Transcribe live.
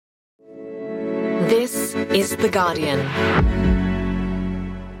This is The Guardian.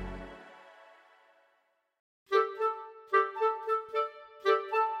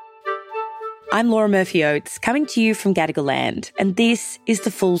 I'm Laura Murphy-Oates, coming to you from Gadigal Land, and this is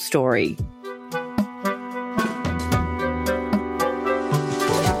The Full Story.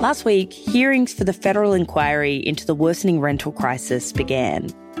 Last week, hearings for the federal inquiry into the worsening rental crisis began,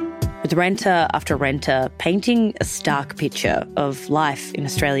 with renter after renter painting a stark picture of life in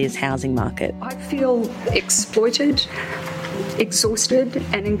Australia's housing market. I feel exploited, exhausted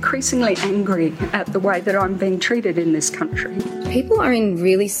and increasingly angry at the way that I'm being treated in this country. People are in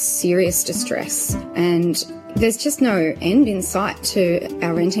really serious distress and there's just no end in sight to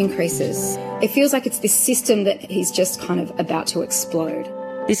our rent increases. It feels like it's this system that is just kind of about to explode.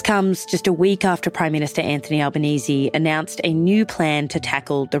 This comes just a week after Prime Minister Anthony Albanese announced a new plan to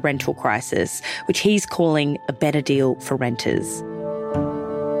tackle the rental crisis, which he's calling a better deal for renters.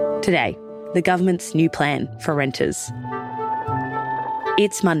 Today, the government's new plan for renters.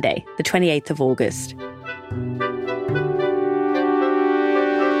 It's Monday, the 28th of August.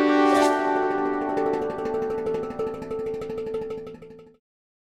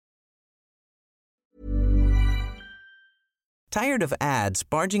 Tired of ads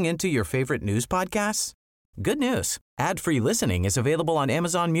barging into your favorite news podcasts? Good news. Ad-free listening is available on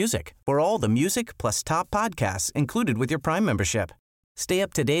Amazon Music for all the music plus top podcasts included with your Prime membership. Stay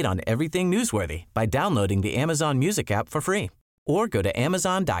up to date on everything newsworthy by downloading the Amazon Music app for free or go to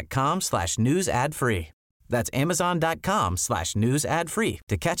amazon.com/news ad free. That's amazon.com/news ad free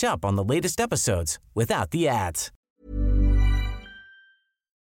to catch up on the latest episodes without the ads.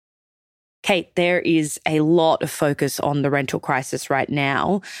 Cait, there is a lot of focus on the rental crisis right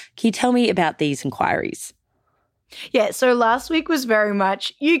now. Can you tell me about these inquiries? Yeah, so last week was very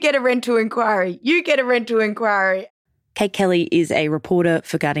much, you get a rental inquiry, you get a rental inquiry. Cait Kelly is a reporter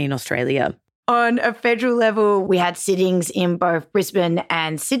for Guardian Australia. On a federal level, we had sittings in both Brisbane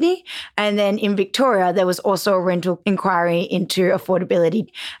and Sydney. And then in Victoria, there was also a rental inquiry into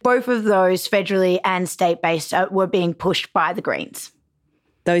affordability. Both of those, federally and state-based, were being pushed by the Greens.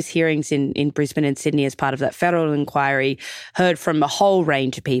 Those hearings in Brisbane and Sydney as part of that federal inquiry heard from a whole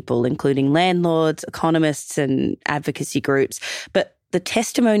range of people, including landlords, economists and advocacy groups. But the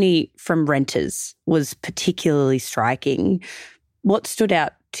testimony from renters was particularly striking. What stood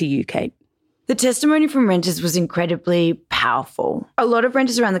out to you, Cait? The testimony from renters was incredibly powerful. A lot of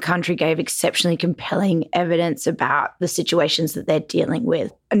renters around the country gave exceptionally compelling evidence about the situations that they're dealing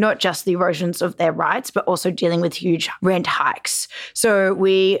with, not just the erosions of their rights, but also dealing with huge rent hikes. So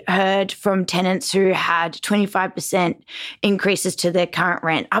we heard from tenants who had 25% increases to their current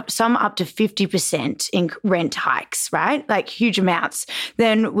rent, some up to 50% in rent hikes, right? Like huge amounts.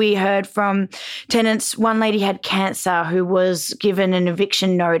 Then we heard from tenants, one lady had cancer who was given an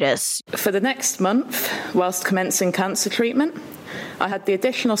eviction notice. For the next month, whilst commencing cancer treatment, I had the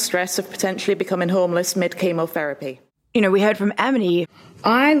additional stress of potentially becoming homeless mid-chemotherapy. You know, we heard from Amity.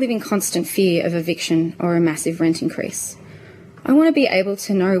 I live in constant fear of eviction or a massive rent increase. I want to be able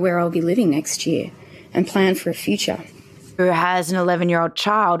to know where I'll be living next year and plan for a future. Who has an 11-year-old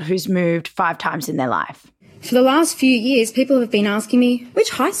child who's moved 5 times in their life. For the last few years, people have been asking me, which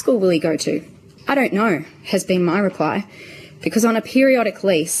high school will he go to? I don't know, has been my reply. Because on a periodic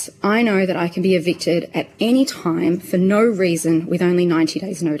lease, I know that I can be evicted at any time for no reason with only 90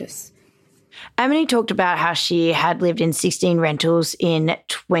 days' notice. Amity talked about how she had lived in 16 rentals in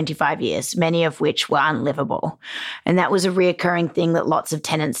 25 years, many of which were unlivable. And that was a reoccurring thing that lots of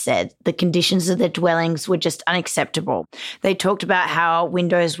tenants said. The conditions of their dwellings were just unacceptable. They talked about how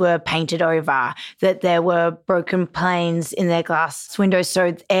windows were painted over, that there were broken panes in their glass windows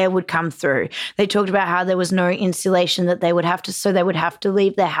so air would come through. They talked about how there was no insulation that they would have to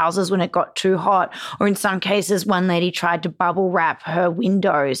leave their houses when it got too hot. Or in some cases, one lady tried to bubble wrap her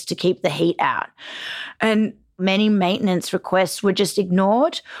windows to keep the heat out. And many maintenance requests were just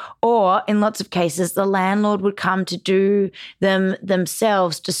ignored, or in lots of cases, the landlord would come to do them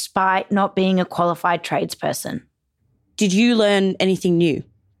themselves despite not being a qualified tradesperson. Did you learn anything new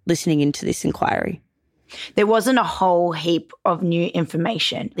listening into this inquiry? There wasn't a whole heap of new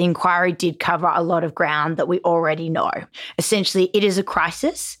information. The inquiry did cover a lot of ground that we already know. Essentially, it is a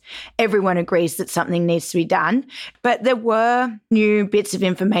crisis. Everyone agrees that something needs to be done. But there were new bits of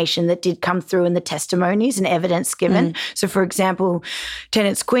information that did come through in the testimonies and evidence given. So, for example,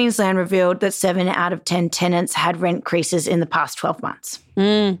 Tenants Queensland revealed that 7 out of 10 tenants had rent increases in the past 12 months.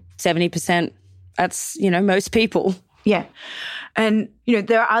 70%. That's, most people. Yeah. And You know,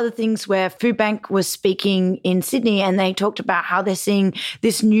 there are other things where Food Bank was speaking in Sydney and they talked about how they're seeing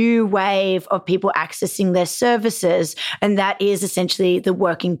this new wave of people accessing their services, and that is essentially the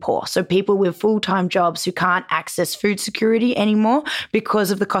working poor. So people with full-time jobs who can't access food security anymore because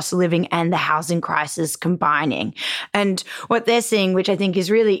of the cost of living and the housing crisis combining. And what they're seeing, which I think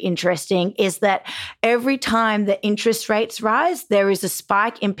is really interesting, is that every time the interest rates rise, there is a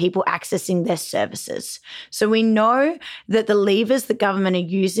spike in people accessing their services. So we know that the levers the government are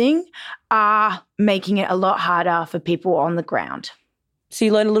using are making it a lot harder for people on the ground. So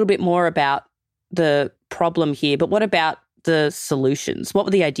you learn a little bit more about the problem here, but what about the solutions? What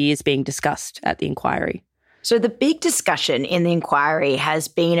were the ideas being discussed at the inquiry? So the big discussion in the inquiry has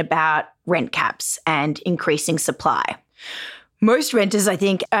been about rent caps and increasing supply. Most renters, I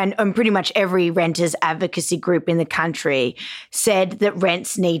think, and pretty much every renters advocacy group in the country said that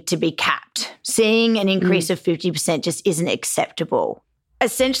rents need to be capped. Seeing an increase of 50% just isn't acceptable.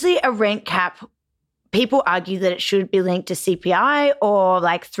 Essentially, a rent cap, people argue that it should be linked to CPI or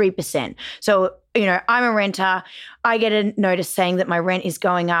like 3%. So, you know, I'm a renter, I get a notice saying that my rent is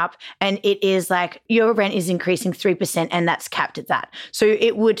going up and it is like your rent is increasing 3% and that's capped at that. So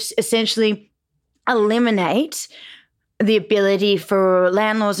it would essentially eliminate the ability for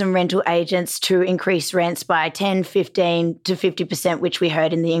landlords and rental agents to increase rents by 10, 15 to 50%, which we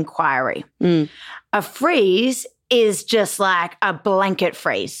heard in the inquiry. A freeze is just like a blanket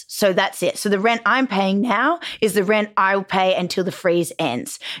freeze. So that's it. So the rent I'm paying now is the rent I'll pay until the freeze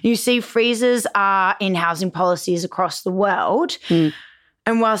ends. You see, freezes are in housing policies across the world.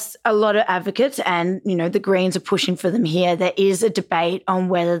 And whilst a lot of advocates and, you know, the Greens are pushing for them here, there is a debate on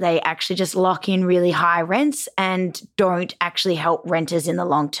whether they actually just lock in really high rents and don't actually help renters in the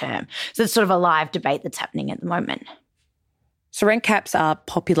long term. So it's sort of a live debate that's happening at the moment. So rent caps are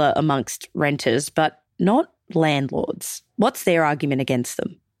popular amongst renters, but not landlords. What's their argument against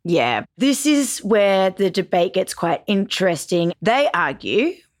them? Yeah, this is where the debate gets quite interesting. They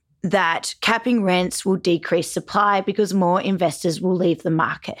argue that capping rents will decrease supply because more investors will leave the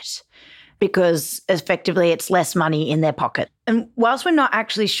market because effectively it's less money in their pocket. And whilst we're not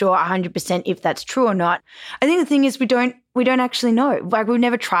actually sure 100% if that's true or not, I think the thing is we don't actually know. Like, we've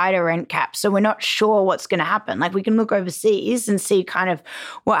never tried a rent cap, so we're not sure what's going to happen. Like, we can look overseas and see kind of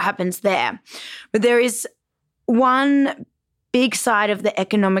what happens there. But there is one big side of the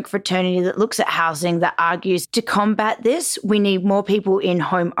economic fraternity that looks at housing that argues to combat this, we need more people in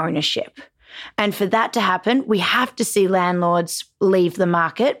home ownership. And for that to happen, we have to see landlords leave the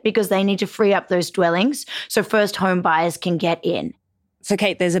market because they need to free up those dwellings so first home buyers can get in. So,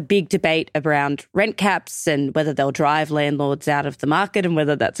 Cait, there's a big debate around rent caps and whether they'll drive landlords out of the market and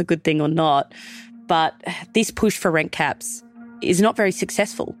whether that's a good thing or not. But this push for rent caps is not very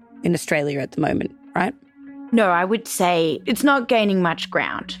successful in Australia at the moment, right? No, I would say it's not gaining much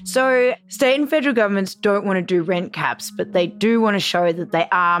ground. So state and federal governments don't want to do rent caps, but they do want to show that they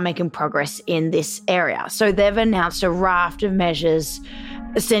are making progress in this area. So they've announced a raft of measures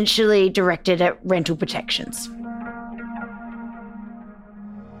essentially directed at rental protections.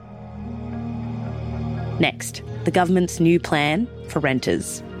 Next, the government's new plan for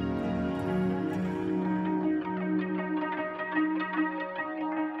renters.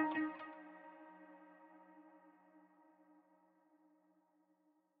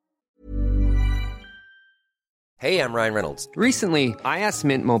 Hey, I'm Ryan Reynolds. Recently, I asked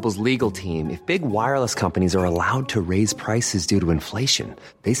Mint Mobile's legal team if big wireless companies are allowed to raise prices due to inflation.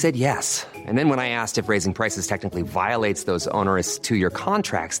 They said yes. And then when I asked if raising prices technically violates those onerous 2-year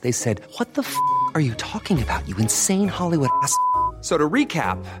contracts, they said, "What the f*** are you talking about, you insane Hollywood ass?" So to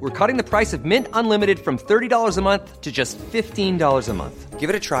recap, we're cutting the price of Mint Unlimited from $30 a month to just $15 a month. Give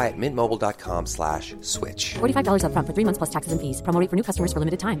it a try at mintmobile.com/switch. $45 up front for 3 months plus taxes and fees. Promo rate for new customers for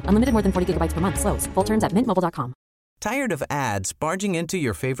limited time. Unlimited more than 40 gigabytes per month. Slows full terms at mintmobile.com. Tired of ads barging into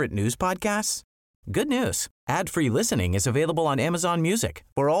your favorite news podcasts? Good news. Ad-free listening is available on Amazon Music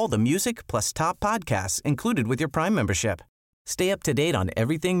for all the music plus top podcasts included with your Prime membership. Stay up to date on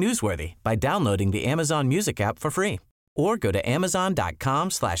everything newsworthy by downloading the Amazon Music app for free. Or go to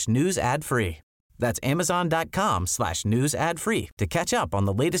amazon.com/news ad free. That's amazon.com/news ad free to catch up on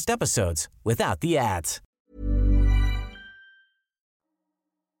the latest episodes without the ads.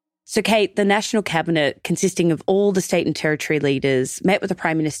 So, Cait, the National Cabinet, consisting of all the state and territory leaders, met with the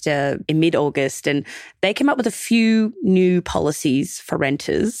Prime Minister in mid-August and they came up with a few new policies for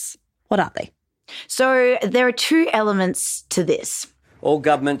renters. What are they? So there are two elements to this. All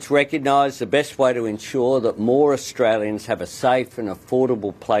governments recognise the best way to ensure that more Australians have a safe and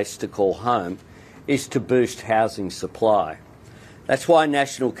affordable place to call home is to boost housing supply. That's why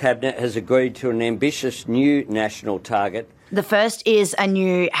National Cabinet has agreed to an ambitious new national target The first is a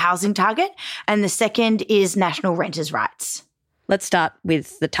new housing target, and the second is national renters' rights. Let's start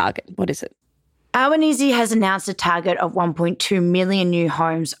with the target. What is it? Albanese has announced a target of 1.2 million new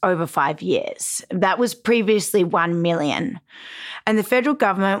homes over 5 years. That was previously 1 million. And the federal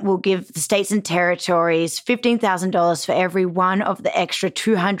government will give the states and territories $15,000 for every one of the extra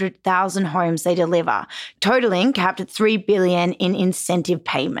 200,000 homes they deliver, totaling capped at $3 billion in incentive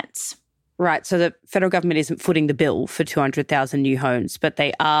payments. Right, so the federal government isn't footing the bill for 200,000 new homes, but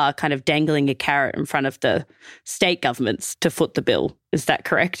they are kind of dangling a carrot in front of the state governments to foot the bill. Is that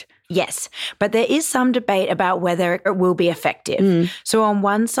correct? Yes, but there is some debate about whether it will be effective. So on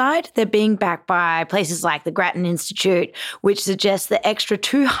one side, they're being backed by places like the Grattan Institute, which suggests the extra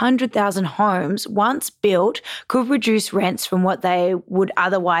 200,000 homes, once built, could reduce rents from what they would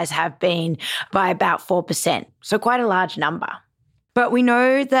otherwise have been by about 4%. So quite a large number. But we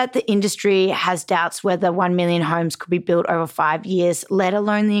know that the industry has doubts whether 1 million homes could be built over 5 years, let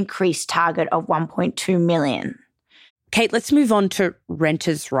alone the increased target of 1.2 million. Cait, let's move on to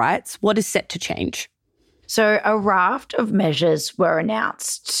renters' rights. What is set to change? So a raft of measures were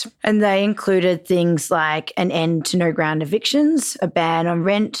announced, and they included things like an end to no-ground evictions, a ban on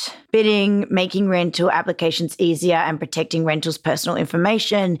rent bidding, making rental applications easier and protecting rentals' personal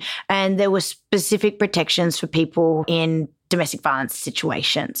information, and there were specific protections for people in domestic violence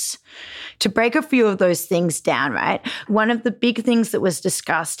situations. To break a few of those things down, right, one of the big things that was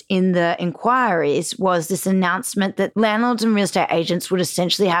discussed in the inquiries was this announcement that landlords and real estate agents would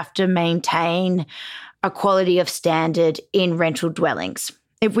essentially have to maintain a quality of standard in rental dwellings.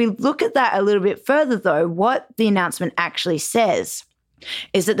 If we look at that a little bit further, though, what the announcement actually says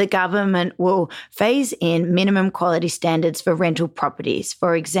is that the government will phase in minimum quality standards for rental properties.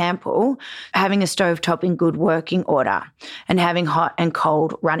 For example, having a stovetop in good working order and having hot and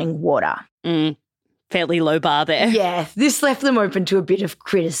cold running water. Fairly low bar there. Yeah, this left them open to a bit of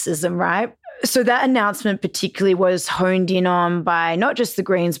criticism, right? So that announcement particularly was honed in on by not just the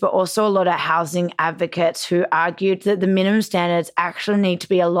Greens, but also a lot of housing advocates who argued that the minimum standards actually need to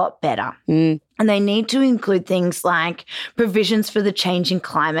be a lot better. And they need to include things like provisions for the changing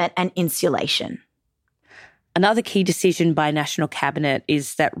climate and insulation. Another key decision by National Cabinet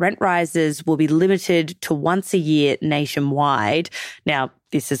is that rent rises will be limited to once a year nationwide. Now,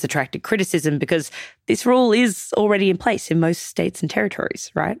 this has attracted criticism because this rule is already in place in most states and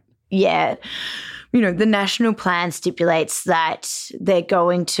territories, right? Yeah. You know, the national plan stipulates that they're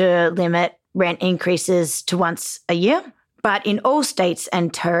going to limit rent increases to once a year. But in all states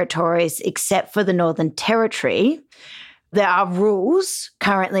and territories, except for the Northern Territory, there are rules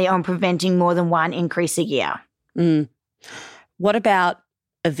currently on preventing more than one increase a year. What about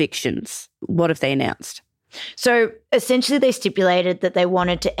evictions? What have they announced? So essentially they stipulated that they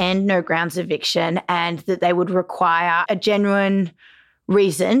wanted to end no grounds eviction and that they would require a genuine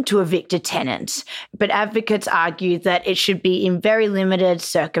reason to evict a tenant. But advocates argue that it should be in very limited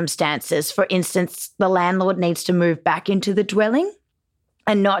circumstances. For instance, the landlord needs to move back into the dwelling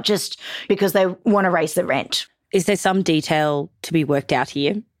and not just because they want to raise the rent. Is there some detail to be worked out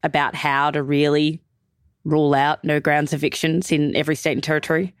here about how to really rule out no grounds evictions in every state and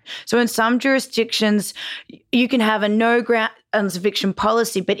territory? So in some jurisdictions, you can have a no grounds eviction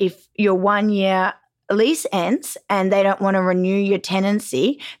policy, but if your 1 year lease ends and they don't want to renew your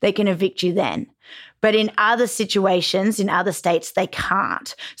tenancy, they can evict you then. But in other situations, in other states, they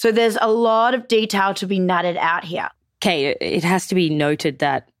can't. So there's a lot of detail to be nutted out here. Okay, it has to be noted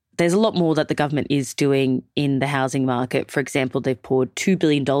that there's a lot more that the government is doing in the housing market. For example, they've poured $2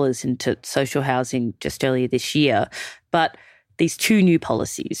 billion into social housing just earlier this year. But these two new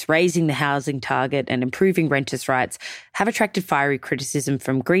policies, raising the housing target and improving renters' rights, have attracted fiery criticism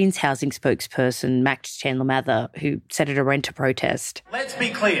from Greens housing spokesperson Max Chandler-Mather, who said at a renter protest. Let's be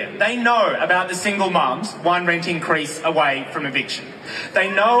clear. They know about the single mums, one rent increase away from eviction.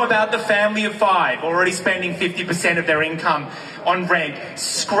 They know about the family of five already spending 50% of their income on rent,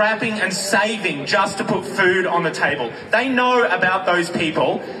 scrapping and saving just to put food on the table. They know about those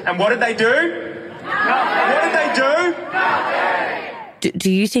people. And what did they do? Nothing. What did they do? Nothing.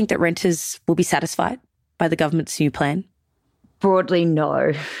 Do you think that renters will be satisfied by the government's new plan? Broadly,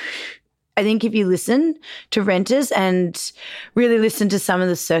 no. I think if you listen to renters and really listen to some of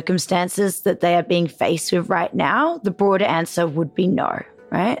the circumstances that they are being faced with right now, the broader answer would be no,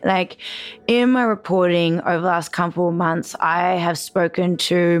 right? Like in my reporting over the last couple of months, I have spoken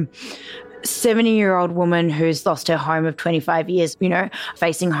to 70-year-old woman who's lost her home of 25 years,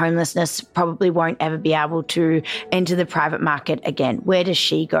 facing homelessness, probably won't ever be able to enter the private market again. Where does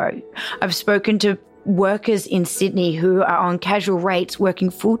she go? I've spoken to workers in Sydney who are on casual rates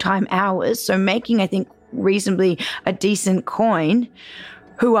working full-time hours, so making, I think, reasonably a decent coin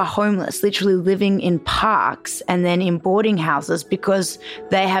who are homeless, literally living in parks and then in boarding houses because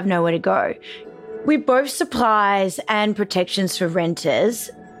they have nowhere to go. With both supplies and protections for renters,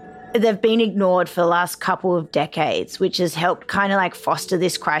 they've been ignored for the last couple of decades, which has helped kind of like foster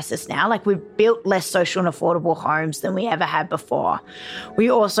this crisis now. Like, we've built less social and affordable homes than we ever had before. We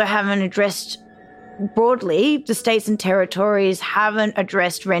also haven't addressed, broadly, the states and territories haven't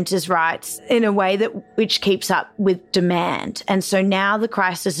addressed renters' rights in a way which keeps up with demand. And so now the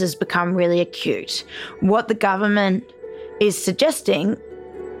crisis has become really acute. What the government is suggesting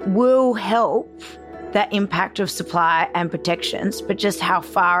will help that impact of supply and protections, but just how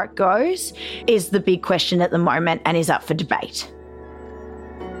far it goes is the big question at the moment and is up for debate.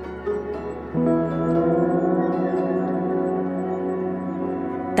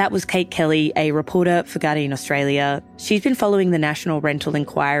 That was Cait Kelly, a reporter for Guardian Australia. She's been following the National Rental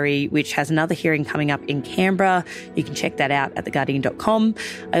Inquiry, which has another hearing coming up in Canberra. You can check that out at theguardian.com.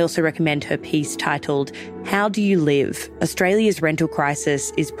 I also recommend her piece titled, "How Do You Live? Australia's Rental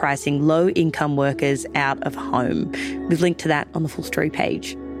Crisis is Pricing Low-Income Workers Out of Home." We've linked to that on the full story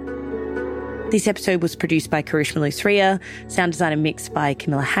page. This episode was produced by Karishma Luthria, sound design and mixed by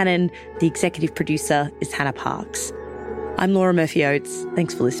Camilla Hannon. The executive producer is Hannah Parks. I'm Laura Murphy-Oates.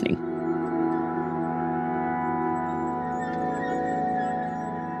 Thanks for listening.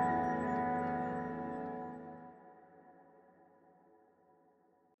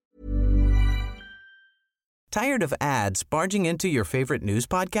 Tired of ads barging into your favorite news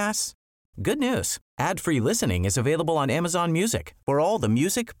podcasts? Good news. Ad-free listening is available on Amazon Music for all the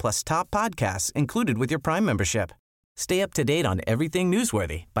music plus top podcasts included with your Prime membership. Stay up to date on everything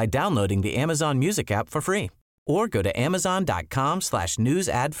newsworthy by downloading the Amazon Music app for free. Or go to amazon.com/news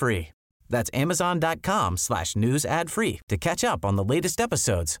ad free. That's amazon.com/news ad free to catch up on the latest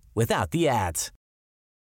episodes without the ads.